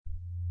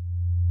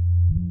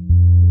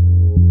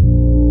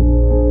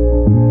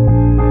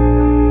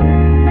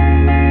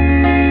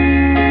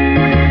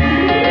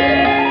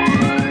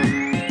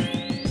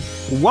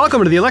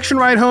Welcome to the election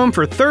ride home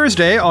for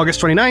Thursday,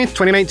 August 29th,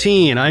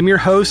 2019. I'm your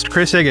host,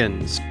 Chris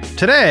Higgins.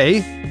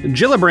 Today,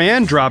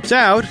 Gillibrand drops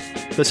out,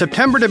 the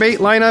September debate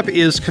lineup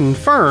is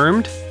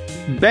confirmed,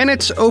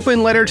 Bennett's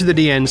open letter to the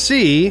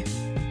DNC,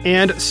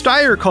 and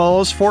Steyer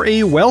calls for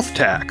a wealth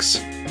tax.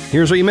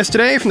 Here's what you missed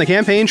today from the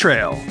campaign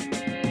trail.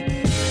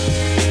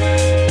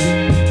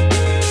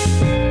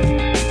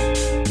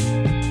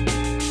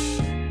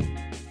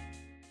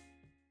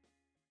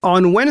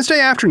 On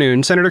Wednesday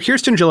afternoon, Senator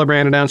Kirsten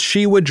Gillibrand announced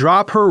she would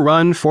drop her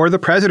run for the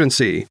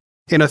presidency.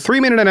 In a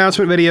 3-minute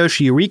announcement video,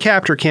 she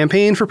recapped her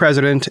campaign for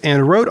president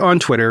and wrote on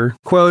Twitter,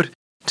 quote,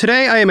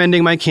 "Today I am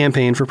ending my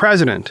campaign for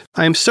president.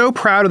 I am so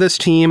proud of this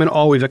team and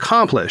all we've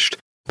accomplished,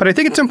 but I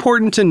think it's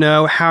important to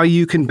know how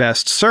you can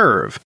best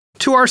serve.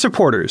 To our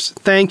supporters,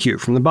 thank you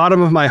from the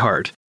bottom of my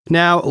heart.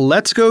 Now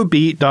let's go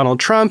beat Donald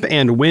Trump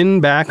and win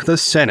back the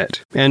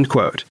Senate," end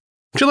quote.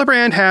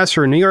 Gillibrand has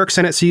her New York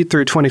Senate seat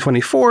through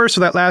 2024, so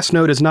that last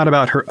note is not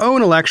about her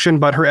own election,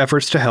 but her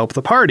efforts to help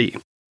the party.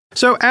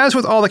 So as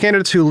with all the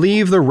candidates who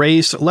leave the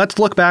race, let's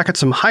look back at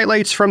some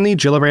highlights from the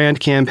Gillibrand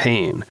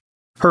campaign.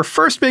 Her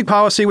first big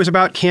policy was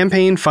about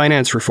campaign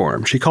finance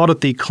reform. She called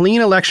it the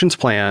Clean Elections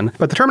Plan,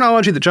 but the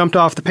terminology that jumped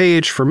off the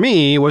page for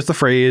me was the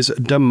phrase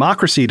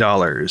democracy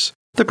dollars.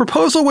 The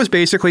proposal was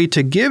basically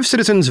to give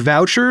citizens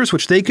vouchers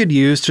which they could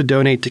use to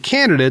donate to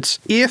candidates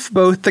if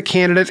both the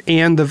candidate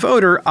and the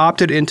voter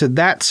opted into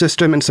that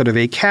system instead of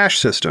a cash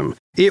system.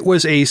 It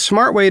was a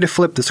smart way to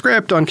flip the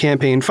script on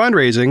campaign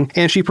fundraising,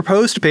 and she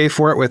proposed to pay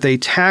for it with a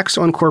tax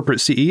on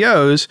corporate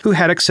CEOs who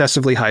had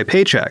excessively high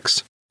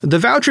paychecks. The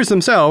vouchers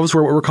themselves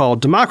were what were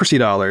called democracy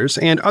dollars,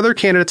 and other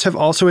candidates have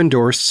also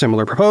endorsed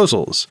similar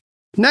proposals.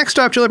 Next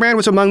up, Gillibrand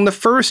was among the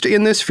first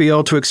in this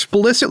field to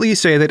explicitly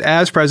say that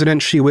as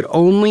president, she would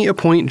only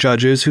appoint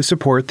judges who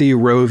support the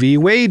Roe v.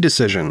 Wade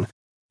decision.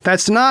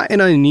 That's not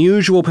an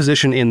unusual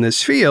position in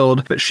this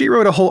field, but she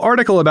wrote a whole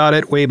article about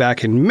it way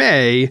back in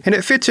May, and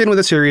it fits in with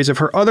a series of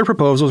her other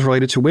proposals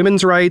related to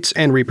women's rights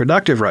and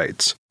reproductive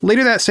rights.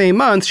 Later that same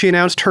month, she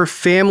announced her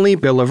Family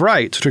Bill of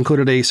Rights, which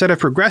included a set of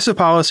progressive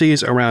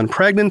policies around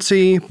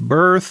pregnancy,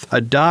 birth,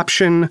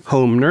 adoption,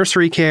 home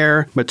nursery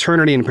care,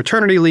 maternity and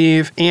paternity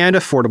leave, and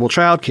affordable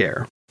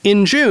childcare.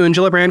 In June,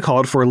 Gillibrand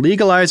called for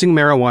legalizing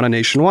marijuana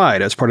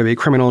nationwide as part of a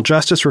criminal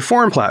justice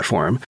reform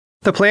platform.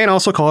 The plan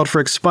also called for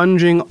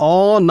expunging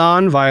all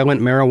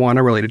nonviolent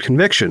marijuana-related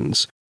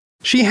convictions.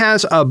 She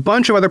has a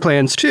bunch of other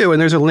plans too, and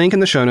there's a link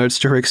in the show notes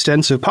to her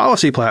extensive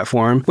policy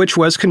platform, which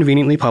was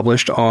conveniently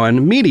published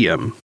on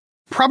Medium.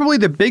 Probably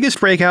the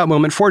biggest breakout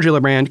moment for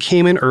Gillibrand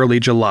came in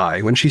early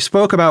July, when she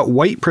spoke about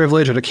white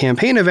privilege at a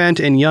campaign event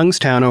in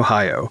Youngstown,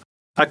 Ohio.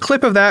 A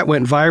clip of that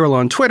went viral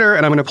on Twitter,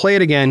 and I'm going to play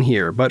it again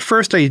here, but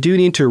first I do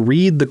need to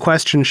read the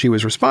question she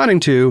was responding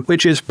to,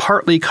 which is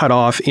partly cut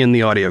off in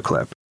the audio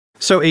clip.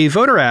 So a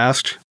voter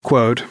asked,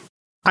 quote,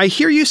 "I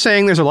hear you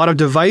saying there's a lot of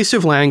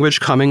divisive language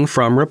coming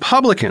from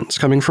Republicans,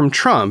 coming from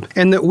Trump,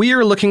 and that we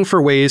are looking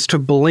for ways to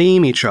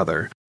blame each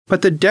other.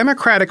 But the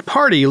Democratic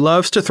Party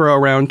loves to throw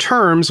around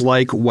terms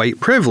like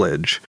white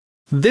privilege.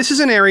 This is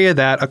an area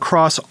that,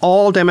 across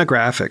all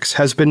demographics,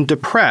 has been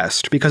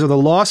depressed because of the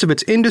loss of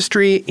its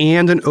industry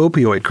and an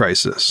opioid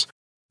crisis.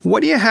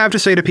 What do you have to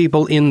say to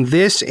people in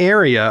this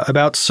area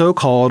about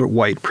so-called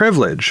white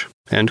privilege?"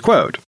 End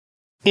quote.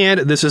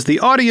 And this is the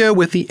audio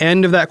with the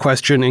end of that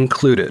question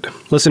included.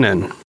 Listen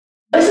in.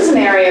 This is an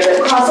area that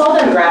across all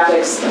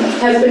demographics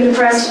has been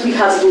depressed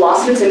because of the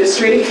loss of its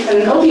industry and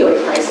an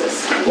opioid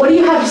crisis. What do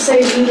you have to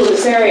say to people in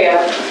this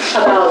area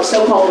about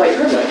so-called white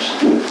privilege?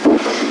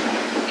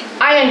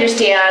 I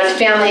understand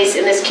families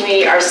in this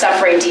community are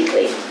suffering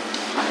deeply.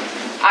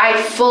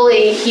 I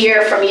fully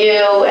hear from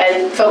you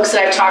and folks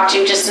that I've talked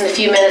to just in the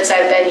few minutes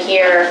I've been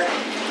here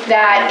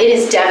that it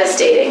is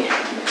devastating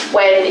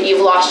when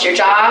you've lost your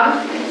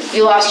job,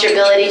 you lost your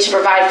ability to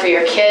provide for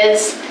your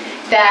kids,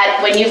 that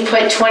when you've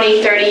put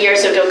 20, 30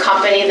 years into a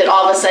company that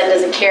all of a sudden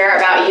doesn't care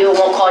about you and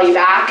won't call you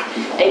back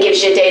and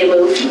gives you a day to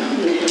move.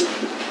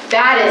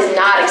 That is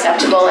not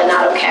acceptable and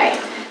not okay.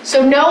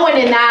 So no one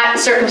in that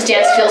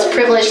circumstance feels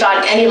privileged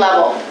on any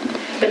level.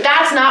 But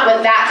that's not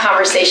what that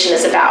conversation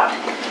is about.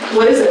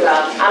 What is it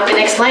about? I'm going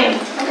to explain.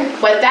 Okay.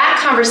 What that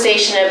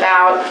conversation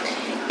about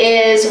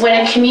is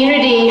when a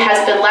community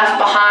has been left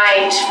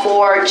behind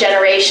for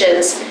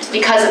generations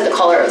because of the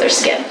color of their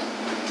skin.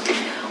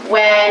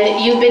 When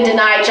you've been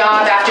denied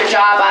job after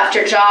job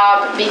after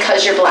job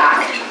because you're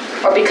black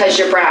or because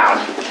you're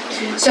brown.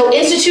 So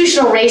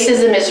institutional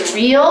racism is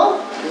real.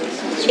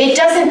 It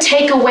doesn't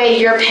take away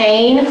your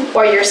pain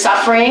or your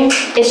suffering.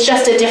 It's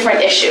just a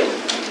different issue.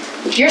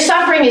 Your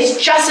suffering is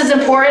just as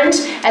important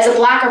as a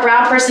black or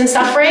brown person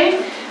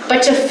suffering,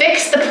 but to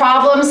fix the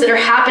problems that are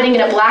happening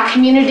in a black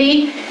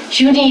community,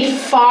 you need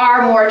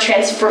far more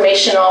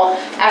transformational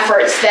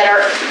efforts that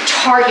are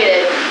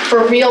targeted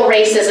for real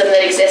racism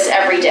that exists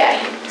every day.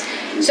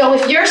 So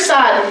if your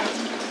son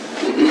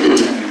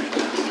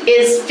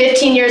is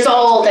 15 years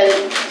old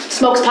and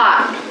smokes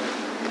pot,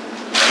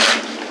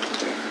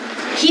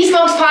 he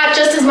smokes pot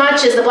just as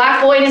much as the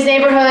black boy in his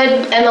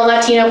neighborhood and the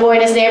Latino boy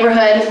in his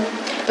neighborhood.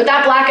 But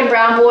that black and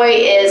brown boy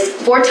is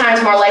 4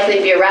 times more likely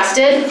to be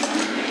arrested.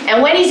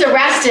 And when he's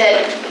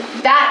arrested,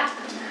 that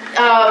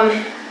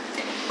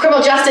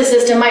criminal justice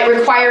system might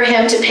require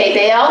him to pay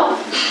bail,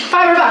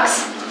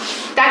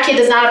 $500. That kid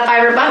does not have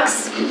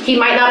 $500. He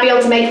might not be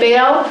able to make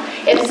bail.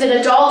 If it's an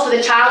adult with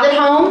a child at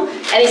home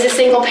and he's a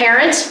single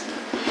parent,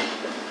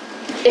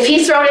 if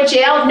he's thrown in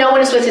jail, no one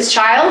is with his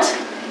child.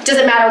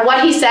 Doesn't matter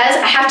what he says.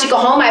 I have to go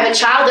home. I have a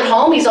child at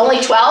home. He's only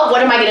 12.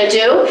 What am I going to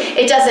do?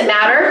 It doesn't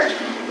matter.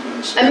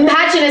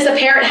 Imagine as a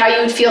parent how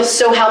you would feel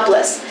so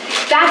helpless.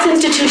 That's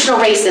institutional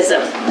racism.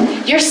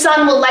 Your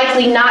son will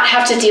likely not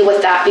have to deal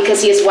with that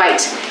because he is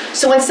white.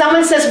 So when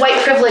someone says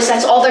white privilege,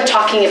 that's all they're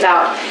talking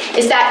about,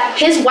 is that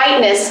his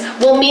whiteness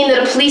will mean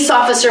that a police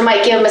officer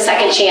might give him a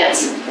second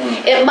chance.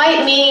 It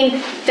might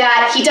mean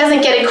that he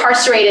doesn't get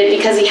incarcerated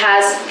because he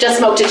has just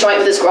smoked a joint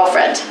with his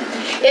girlfriend.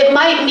 It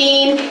might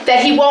mean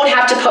that he won't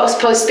have to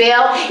post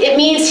bail. It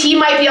means he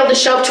might be able to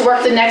show up to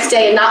work the next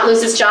day and not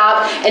lose his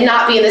job and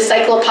not be in this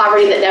cycle of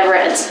poverty that never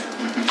ends.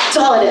 That's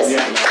all it is.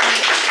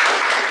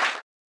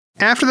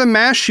 After the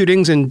mass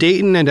shootings in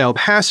Dayton and El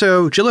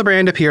Paso,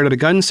 Gillibrand appeared at a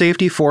gun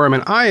safety forum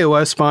in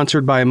Iowa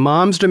sponsored by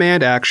Moms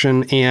Demand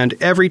Action and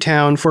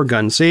Everytown for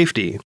Gun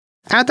Safety.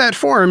 At that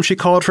forum, she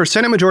called for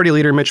Senate Majority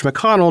Leader Mitch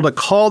McConnell to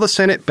call the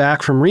Senate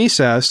back from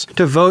recess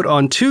to vote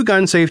on 2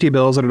 gun safety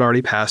bills that had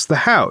already passed the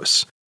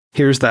House.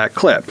 Here's that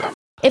clip.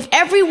 If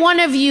every one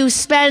of you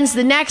spends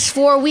the next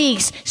 4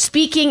 weeks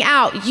speaking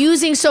out,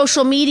 using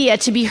social media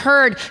to be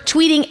heard,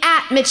 tweeting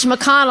at Mitch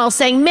McConnell,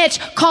 saying,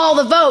 Mitch, call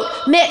the vote.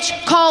 Mitch,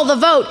 call the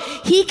vote.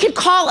 He could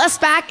call us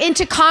back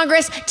into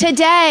Congress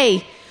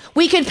today.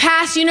 We could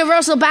pass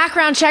universal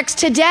background checks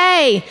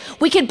today.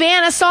 We could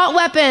ban assault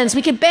weapons.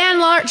 We could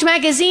ban large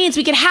magazines.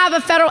 We could have a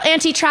federal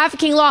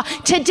anti-trafficking law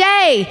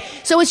today.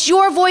 So it's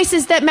your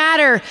voices that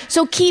matter.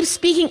 So keep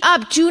speaking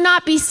up. Do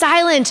not be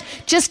silent.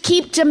 Just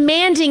keep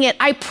demanding it.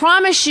 I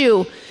promise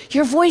you,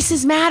 your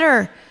voices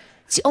matter.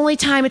 It's the only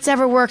time it's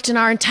ever worked in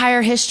our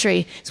entire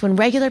history. It's when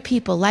regular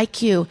people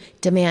like you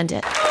demand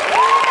it.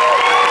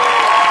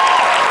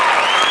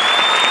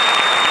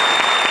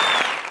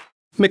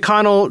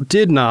 McConnell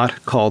did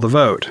not call the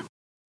vote.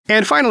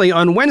 And finally,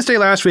 on Wednesday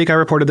last week, I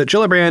reported that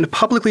Gillibrand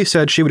publicly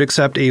said she would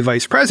accept a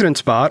vice president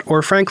spot,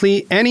 or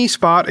frankly, any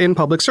spot in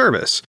public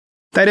service.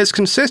 That is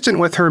consistent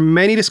with her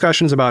many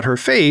discussions about her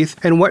faith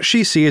and what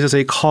she sees as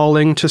a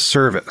calling to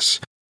service.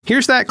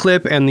 Here's that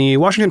clip, and the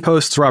Washington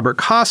Post's Robert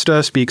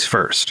Costa speaks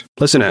first.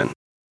 Listen in.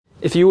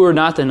 If you were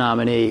not the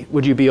nominee,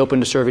 would you be open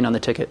to serving on the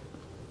ticket?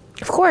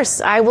 Of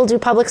course. I will do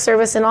public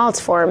service in all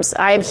its forms.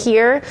 I am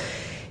here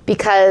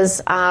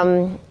because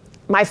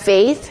my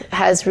faith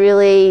has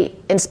really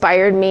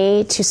inspired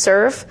me to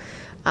serve,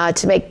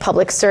 to make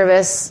public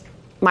service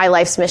my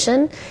life's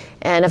mission.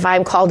 And if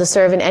I'm called to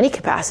serve in any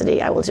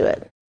capacity, I will do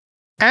it.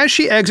 As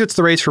she exits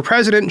the race for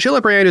president,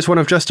 Gillibrand is one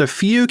of just a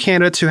few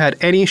candidates who had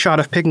any shot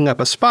of picking up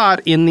a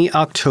spot in the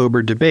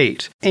October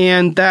debate.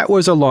 And that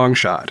was a long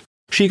shot.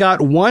 She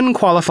got 1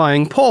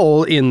 qualifying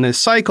poll in this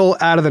cycle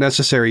out of the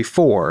necessary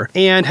 4,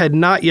 and had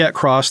not yet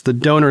crossed the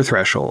donor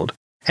threshold.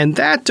 And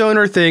that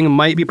donor thing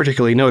might be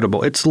particularly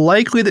notable. It's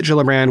likely that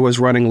Gillibrand was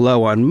running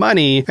low on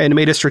money and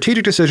made a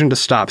strategic decision to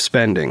stop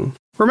spending.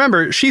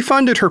 Remember, she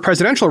funded her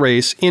presidential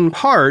race in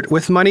part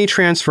with money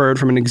transferred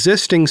from an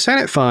existing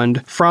Senate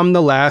fund from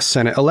the last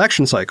Senate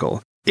election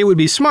cycle. It would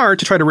be smart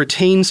to try to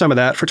retain some of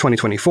that for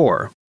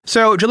 2024.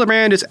 So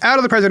Gillibrand is out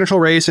of the presidential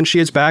race and she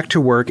is back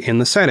to work in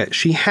the Senate.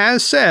 She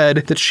has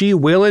said that she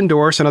will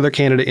endorse another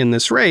candidate in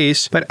this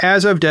race, but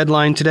as of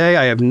deadline today,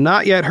 I have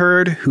not yet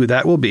heard who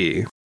that will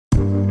be.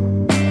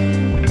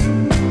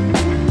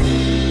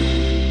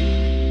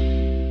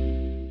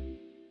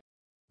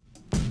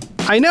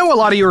 I know a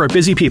lot of you are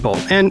busy people,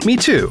 and me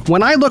too.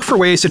 When I look for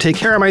ways to take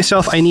care of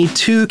myself, I need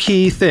 2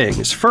 key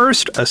things.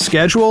 First, a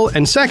schedule,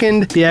 and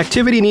second, the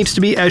activity needs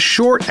to be as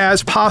short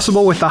as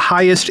possible with the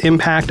highest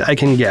impact I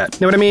can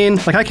get. Know what I mean?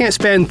 Like, I can't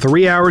spend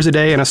 3 hours a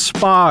day in a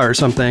spa or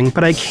something,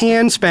 but I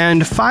can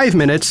spend 5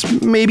 minutes,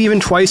 maybe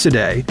even twice a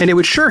day. And it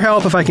would sure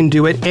help if I can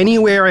do it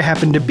anywhere I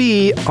happen to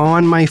be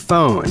on my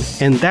phone.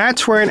 And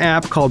that's where an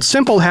app called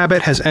Simple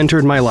Habit has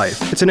entered my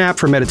life. It's an app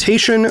for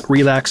meditation,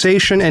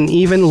 relaxation, and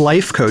even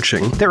life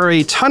coaching. There are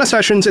a ton of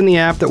sessions in the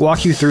app that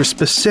walk you through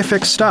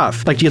specific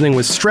stuff, like dealing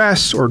with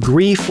stress or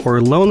grief or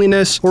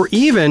loneliness, or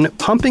even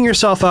pumping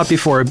yourself up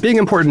before a big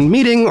important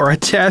meeting or a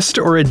test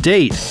or a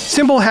date.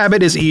 Simple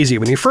Habit is easy.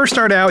 When you first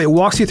start out, it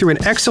walks you through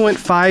an excellent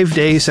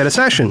 5-day set of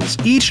sessions.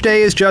 Each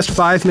day is just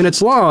 5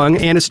 minutes long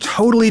and is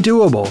totally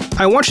doable.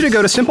 I want you to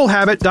go to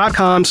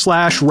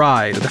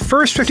simplehabit.com/ride. The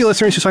first 50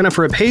 listeners who sign up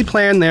for a paid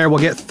plan there will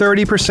get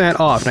 30%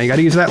 off. Now you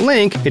gotta use that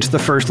link. It's the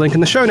first link in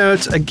the show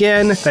notes.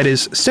 Again, that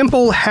is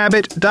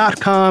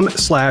simplehabit.com/ride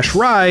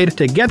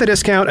to get the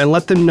discount and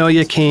let them know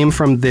you came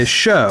from this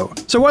show.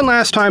 So one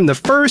last time, the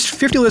first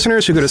 50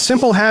 listeners who go to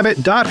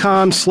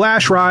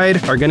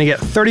simplehabit.com/ride are going to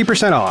get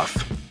 30%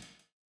 off.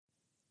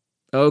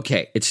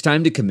 Okay, it's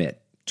time to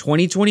commit.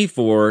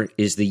 2024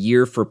 is the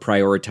year for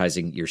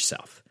prioritizing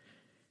yourself.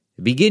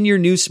 Begin your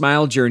new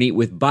smile journey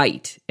with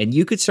Byte, and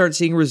you could start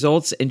seeing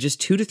results in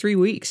just 2 to 3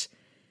 weeks.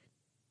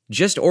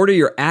 Just order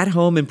your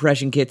at-home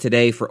impression kit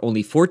today for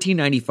only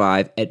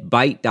 $14.95 at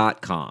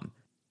Byte.com.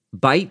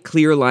 Byte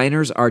clear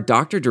liners are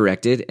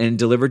doctor-directed and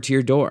delivered to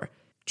your door.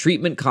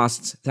 Treatment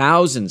costs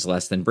thousands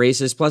less than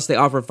braces, plus they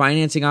offer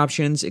financing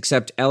options,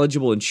 accept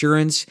eligible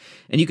insurance,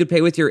 and you could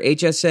pay with your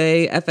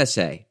HSA,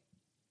 FSA.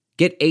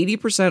 Get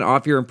 80%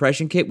 off your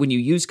impression kit when you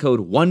use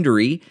code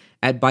WONDERY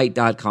at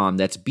Byte.com.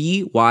 That's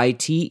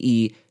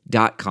BYTE.com.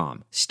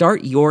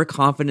 Start your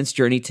confidence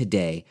journey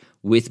today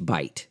with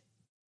Byte.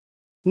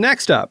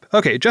 Next up,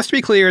 okay, just to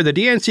be clear, the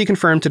DNC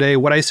confirmed today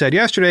what I said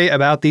yesterday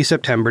about the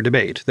September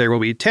debate. There will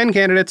be 10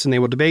 candidates and they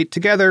will debate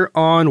together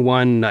on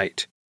one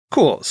night.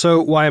 Cool,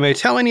 so why am I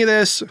telling you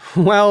this?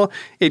 Well,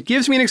 it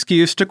gives me an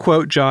excuse to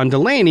quote John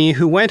Delaney,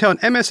 who went on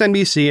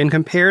MSNBC and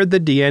compared the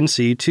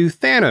DNC to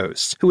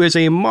Thanos, who is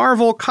a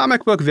Marvel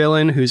comic book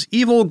villain whose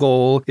evil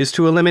goal is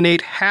to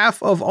eliminate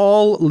half of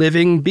all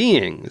living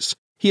beings.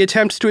 He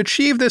attempts to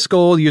achieve this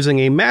goal using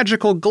a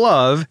magical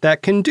glove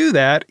that can do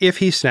that if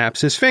he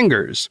snaps his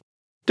fingers.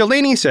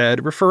 Delaney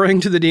said, referring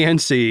to the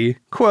DNC,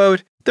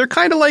 quote, "They're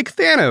kind of like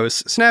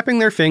Thanos, snapping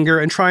their finger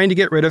and trying to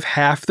get rid of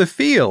half the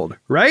field,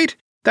 right?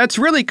 That's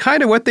really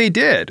kind of what they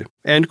did."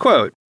 End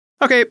quote.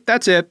 Okay,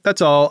 that's it.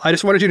 That's all. I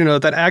just wanted you to know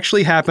that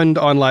actually happened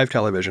on live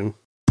television.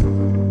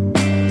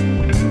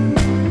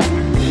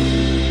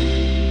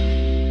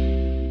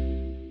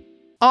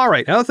 All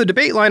right, now that the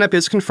debate lineup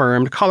is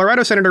confirmed,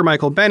 Colorado Senator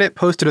Michael Bennet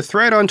posted a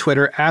thread on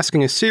Twitter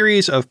asking a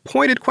series of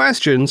pointed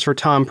questions for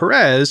Tom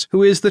Perez,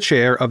 who is the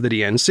chair of the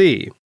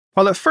DNC.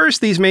 While at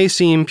first these may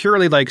seem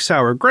purely like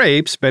sour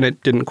grapes,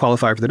 Bennet didn't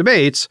qualify for the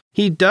debates,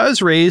 he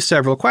does raise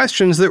several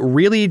questions that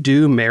really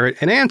do merit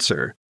an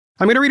answer.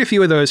 I'm going to read a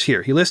few of those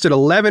here. He listed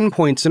 11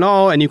 points in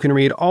all, and you can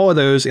read all of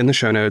those in the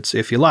show notes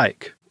if you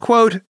like.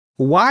 Quote,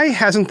 "Why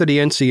hasn't the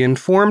DNC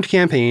informed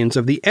campaigns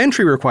of the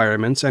entry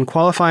requirements and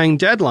qualifying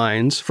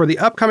deadlines for the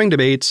upcoming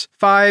debates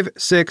 5,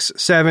 6,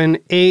 7,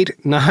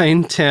 8,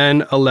 9,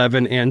 10,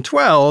 11, and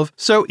 12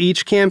 so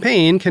each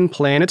campaign can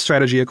plan its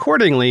strategy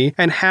accordingly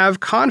and have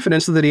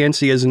confidence that the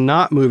DNC is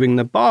not moving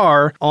the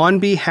bar on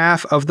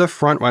behalf of the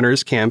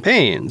frontrunners'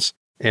 campaigns?"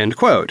 End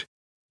quote.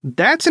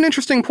 That's an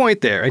interesting point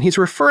there, and he's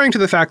referring to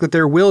the fact that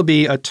there will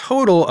be a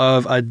total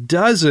of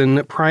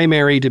 12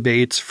 primary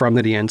debates from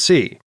the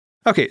DNC.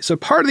 Okay, so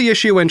part of the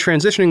issue when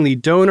transitioning the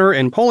donor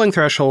and polling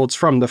thresholds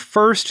from the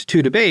first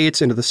two debates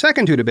into the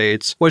second two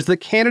debates was that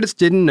candidates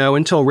didn't know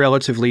until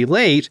relatively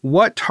late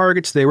what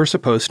targets they were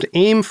supposed to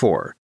aim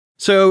for.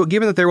 So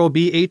given that there will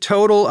be a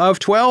total of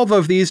 12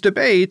 of these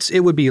debates,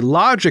 it would be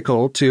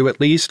logical to at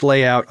least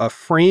lay out a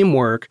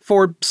framework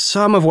for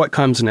some of what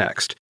comes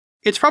next.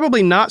 It's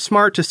probably not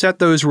smart to set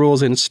those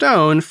rules in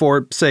stone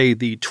for, say,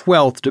 the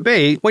 12th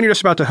debate when you're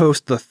just about to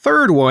host the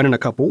third one in a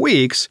couple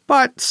weeks,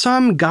 but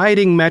some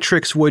guiding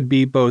metrics would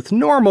be both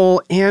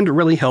normal and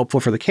really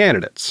helpful for the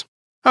candidates.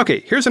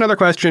 Okay, here's another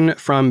question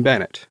from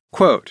Bennet.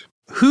 Quote,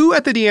 "Who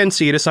at the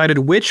DNC decided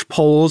which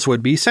polls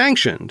would be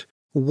sanctioned?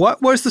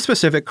 What was the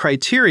specific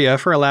criteria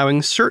for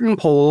allowing certain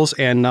polls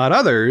and not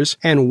others,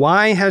 and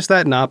why has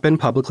that not been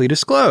publicly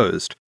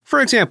disclosed? For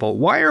example,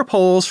 why are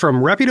polls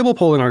from reputable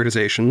polling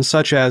organizations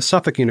such as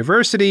Suffolk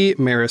University,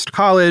 Marist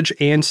College,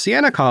 and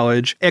Siena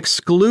College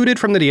excluded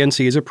from the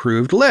DNC's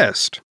approved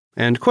list?"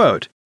 End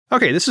quote.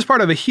 Okay, this is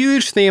part of a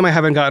huge theme I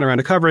haven't gotten around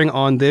to covering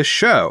on this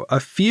show. A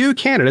few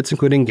candidates,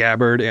 including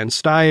Gabbard and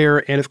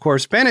Steyer, and of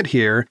course Bennet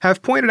here,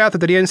 have pointed out that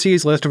the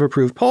DNC's list of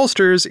approved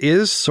pollsters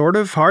is sort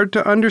of hard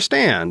to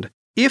understand.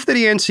 If the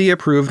DNC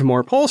approved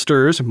more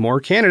pollsters,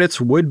 more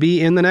candidates would be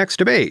in the next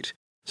debate.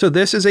 So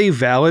this is a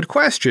valid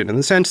question in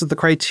the sense that the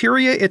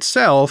criteria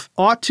itself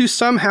ought to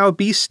somehow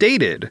be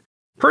stated.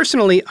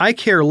 Personally, I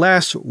care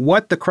less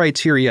what the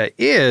criteria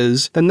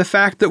is than the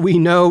fact that we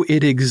know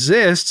it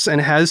exists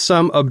and has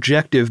some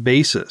objective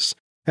basis.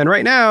 And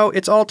right now,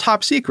 it's all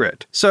top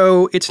secret.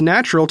 So it's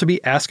natural to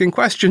be asking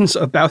questions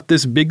about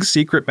this big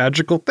secret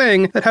magical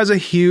thing that has a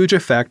huge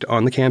effect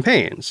on the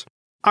campaigns.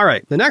 All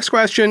right, the next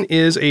question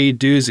is a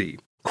doozy.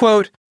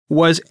 Quote,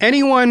 "Was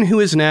anyone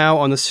who is now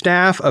on the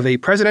staff of a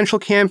presidential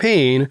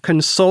campaign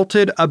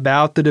consulted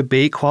about the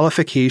debate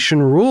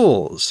qualification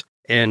rules?"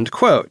 End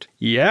quote.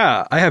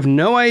 Yeah, I have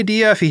no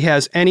idea if he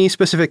has any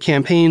specific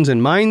campaigns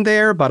in mind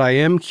there, but I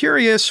am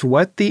curious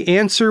what the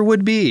answer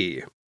would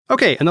be.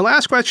 Okay, and the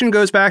last question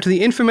goes back to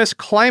the infamous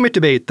climate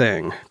debate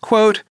thing.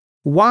 Quote,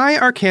 "Why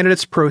are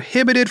candidates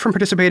prohibited from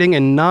participating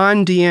in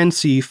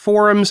non-DNC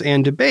forums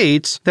and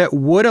debates that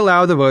would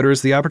allow the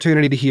voters the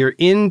opportunity to hear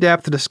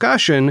in-depth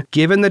discussion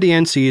given the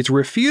DNC's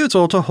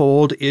refusal to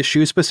hold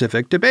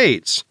issue-specific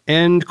debates?"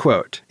 End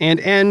quote.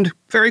 And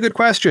very good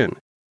question.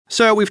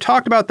 So we've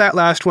talked about that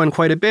last one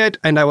quite a bit,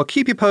 and I will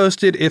keep you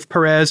posted if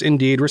Perez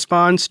indeed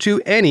responds to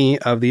any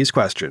of these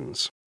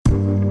questions.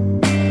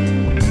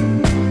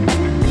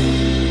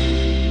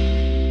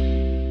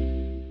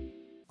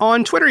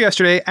 On Twitter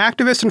yesterday,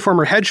 activist and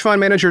former hedge fund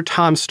manager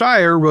Tom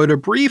Steyer wrote a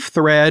brief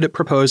thread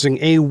proposing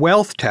a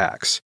wealth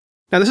tax.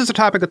 Now, this is a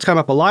topic that's come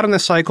up a lot in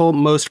this cycle,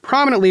 most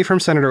prominently from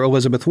Senator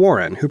Elizabeth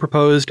Warren, who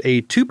proposed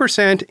a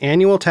 2%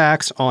 annual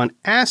tax on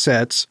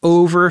assets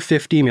over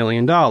 $50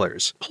 million.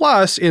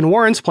 Plus, in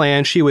Warren's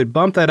plan, she would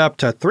bump that up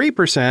to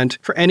 3%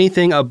 for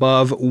anything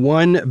above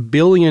 $1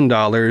 billion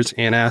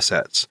in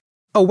assets.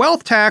 A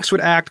wealth tax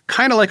would act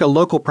kind of like a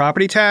local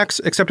property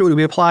tax, except it would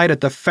be applied at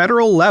the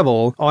federal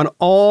level on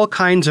all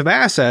kinds of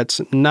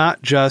assets,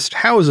 not just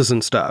houses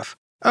and stuff.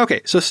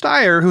 Okay, so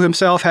Steyer, who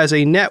himself has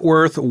a net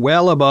worth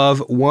well above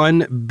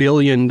 $1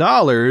 billion,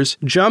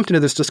 jumped into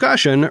this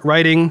discussion,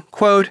 writing,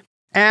 quote,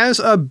 "As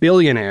a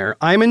billionaire,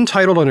 I'm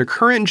entitled under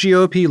current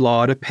GOP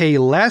law to pay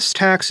less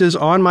taxes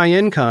on my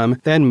income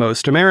than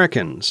most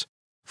Americans.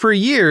 For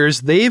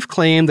years, they've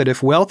claimed that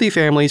if wealthy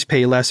families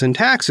pay less in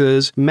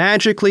taxes,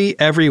 magically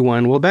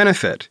everyone will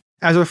benefit.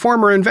 As a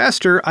former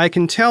investor, I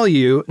can tell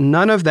you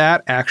none of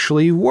that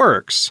actually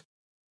works.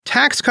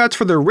 Tax cuts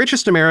for the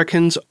richest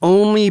Americans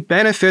only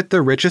benefit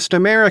the richest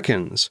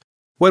Americans.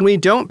 When we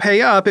don't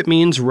pay up, it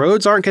means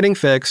roads aren't getting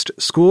fixed,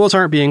 schools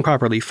aren't being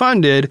properly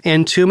funded,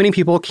 and too many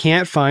people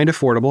can't find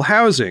affordable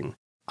housing.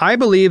 I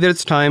believe that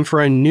it's time for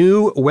a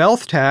new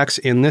wealth tax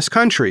in this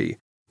country.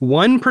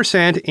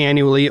 1%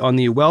 annually on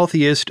the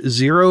wealthiest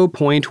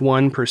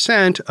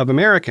 0.1% of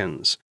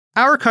Americans.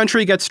 Our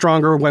country gets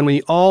stronger when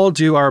we all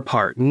do our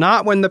part,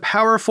 not when the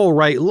powerful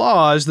write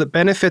laws that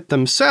benefit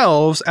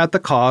themselves at the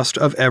cost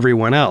of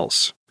everyone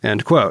else."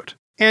 End quote.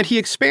 And he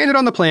expanded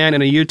on the plan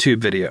in a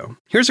YouTube video.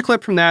 Here's a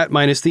clip from that,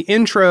 minus the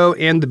intro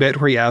and the bit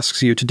where he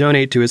asks you to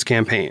donate to his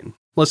campaign.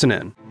 Listen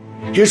in.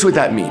 Here's what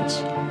that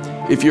means.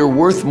 If you're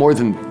worth more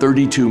than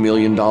 $32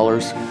 million,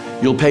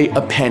 you'll pay a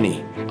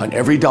penny on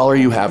every dollar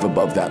you have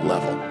above that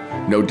level.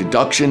 No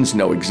deductions,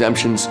 no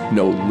exemptions,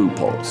 no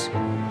loopholes.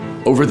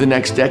 Over the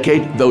next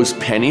decade, those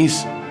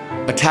pennies,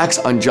 a tax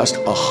on just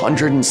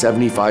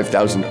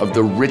 175,000 of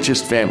the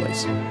richest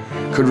families,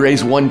 could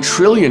raise $1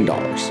 trillion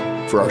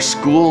for our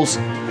schools,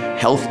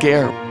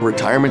 healthcare,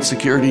 retirement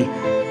security,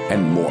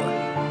 and more.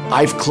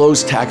 I've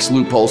closed tax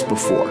loopholes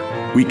before.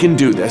 We can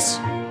do this.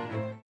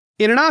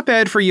 In an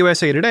op-ed for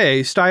USA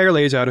Today, Steyer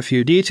lays out a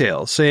few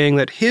details, saying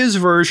that his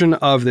version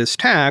of this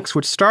tax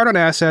would start on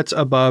assets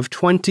above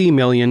 $20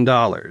 million.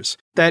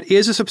 That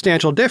is a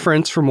substantial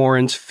difference from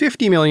Warren's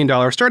 $50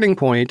 million starting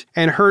point,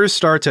 and hers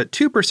starts at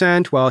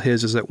 2% while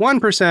his is at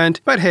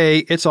 1%, but hey,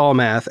 it's all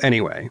math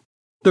anyway.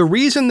 The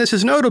reason this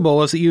is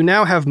notable is that you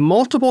now have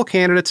multiple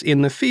candidates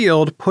in the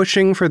field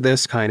pushing for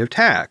this kind of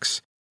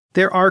tax.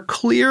 There are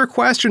clear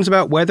questions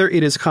about whether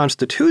it is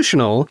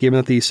constitutional, given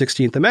that the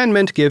 16th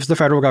Amendment gives the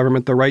federal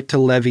government the right to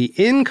levy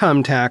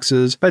income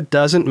taxes, but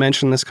doesn't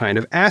mention this kind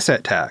of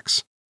asset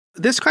tax.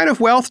 This kind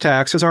of wealth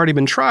tax has already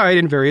been tried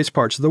in various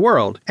parts of the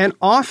world, and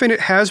often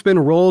it has been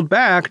rolled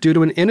back due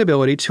to an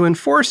inability to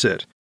enforce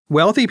it.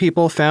 Wealthy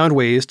people found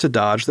ways to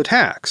dodge the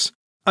tax.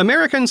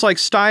 Americans like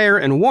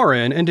Steyer and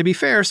Warren, and to be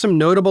fair, some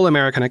notable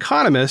American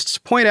economists,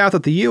 point out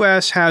that the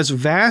U.S. has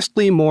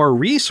vastly more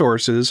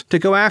resources to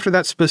go after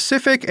that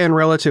specific and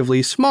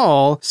relatively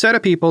small set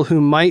of people who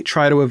might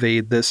try to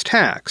evade this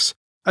tax,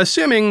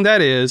 assuming,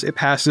 that is, it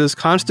passes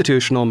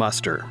constitutional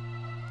muster.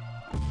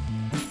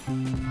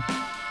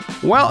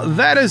 Well,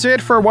 that is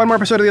it for one more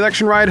episode of The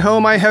Election Ride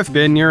Home. I have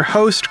been your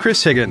host,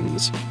 Chris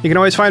Higgins. You can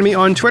always find me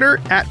on Twitter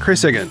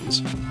 @Chris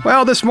Higgins.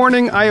 Well, this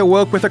morning I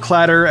awoke with a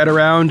clatter at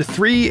around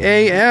 3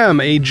 a.m.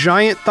 A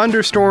giant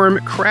thunderstorm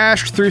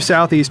crashed through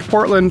southeast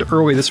Portland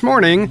early this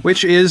morning,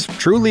 which is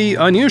truly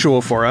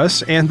unusual for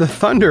us, and the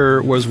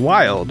thunder was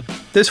wild.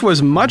 This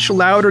was much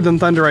louder than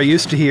thunder I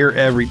used to hear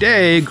every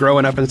day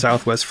growing up in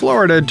southwest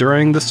Florida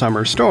during the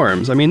summer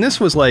storms. I mean,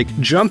 this was like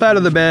jump out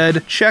of the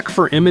bed, check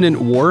for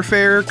imminent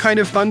warfare kind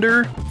of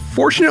thunder.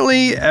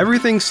 Fortunately,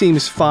 everything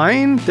seems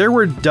fine. There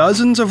were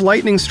dozens of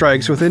lightning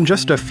strikes within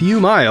just a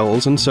few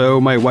miles, and so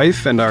my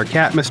wife and our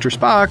cat, Mr.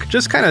 Spock,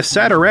 just kind of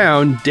sat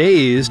around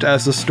dazed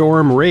as the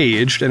storm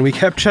raged, and we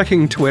kept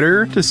checking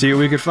Twitter to see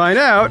what we could find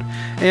out,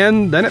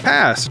 and then it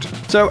passed.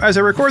 So as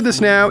I record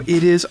this now,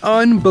 it is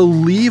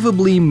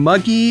unbelievably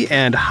muggy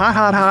and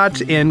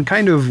hot, and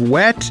kind of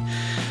wet.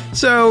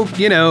 So,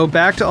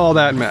 back to all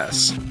that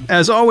mess.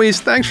 As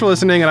always, thanks for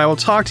listening, and I will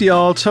talk to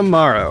y'all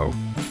tomorrow.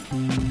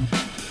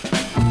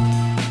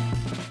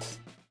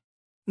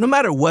 No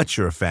matter what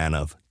you're a fan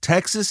of,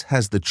 Texas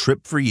has the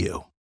trip for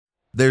you.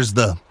 There's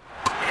the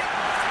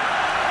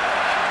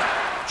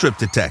trip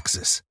to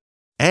Texas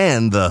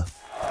and the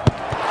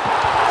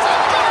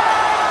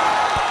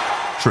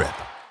trip.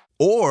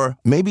 Or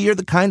maybe you're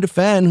the kind of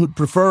fan who'd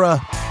prefer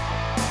a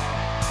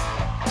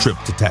trip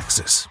to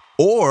Texas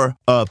or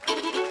a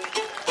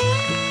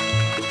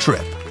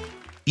trip.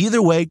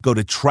 Either way, go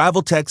to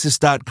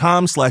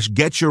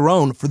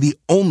TravelTexas.com/getYourOwn for the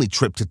only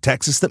trip to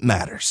Texas that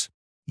matters.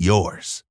 Yours.